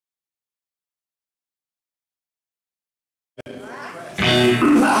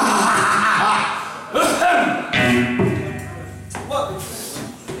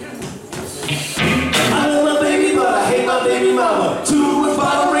Baby mama, too much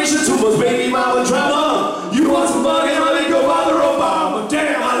moderation, too much baby mama drama. You want some money, honey, go bother Obama.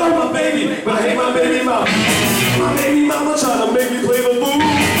 Damn, I love my baby, but I hate my baby mama. My baby mama tryna make me play the fool.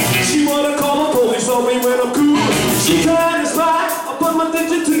 She wanna call the police on me when I'm cool. She trying to spy, I put my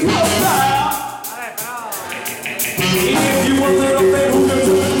attention to your style. If you want little baby who can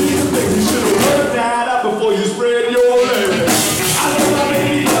turn me to things, you should've worked that out before you spread your legs. I love my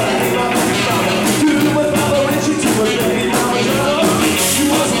baby, but I hate my baby mama. Too much moderation, too much baby mama drama. You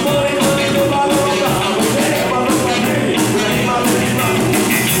want some money, honey, go bother Obama. Damn, I love my baby, but I hate my baby mama.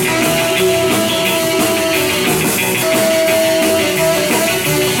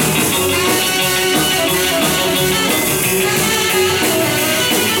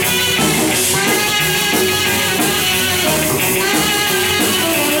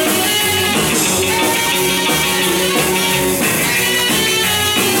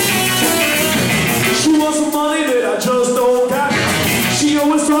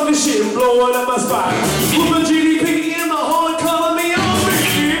 Talking shit and blowing up my spot. Put my GDP in the whole economy on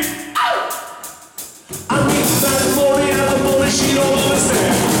me. I mean, that morning and the morning she don't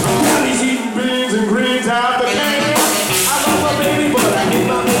understand. Daddy's eating beans and greens out the can. I love my baby, but I hate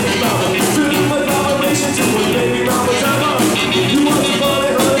my baby mama. Too much moderation, too much baby mama drama. You want some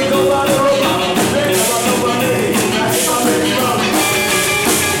money, honey, go out there Obama. Damn, I love my baby, I hate my baby mama.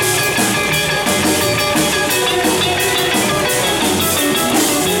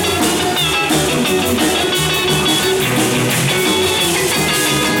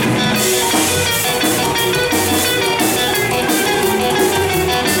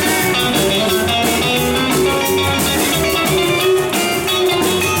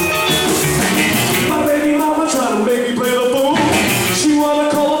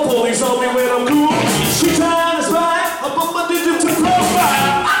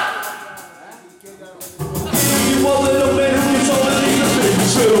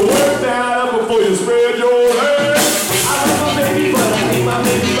 Should've worked that out before you spread your hair. I love my baby, but I hate my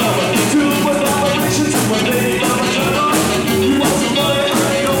baby mama. Too much moderation, too much baby mama drama. You want some money, I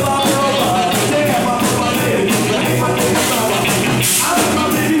ain't no bother Obama. Damn, I love my baby, but I hate my baby mama. I love my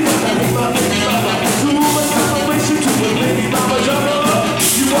baby, but I hate my baby mama. Too much moderation, too much baby mama drama.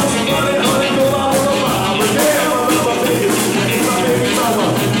 You want some money, honey, go bother Obama. Damn, I love my baby, I hate my baby mama.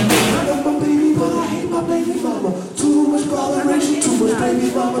 I love my baby, but I hate my baby mama. Too much moderation, too much baby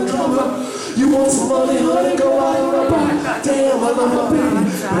mama drama. You want some money, honey, go out and about. Damn, I love my baby,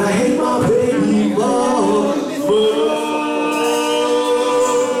 but I hate my baby mama.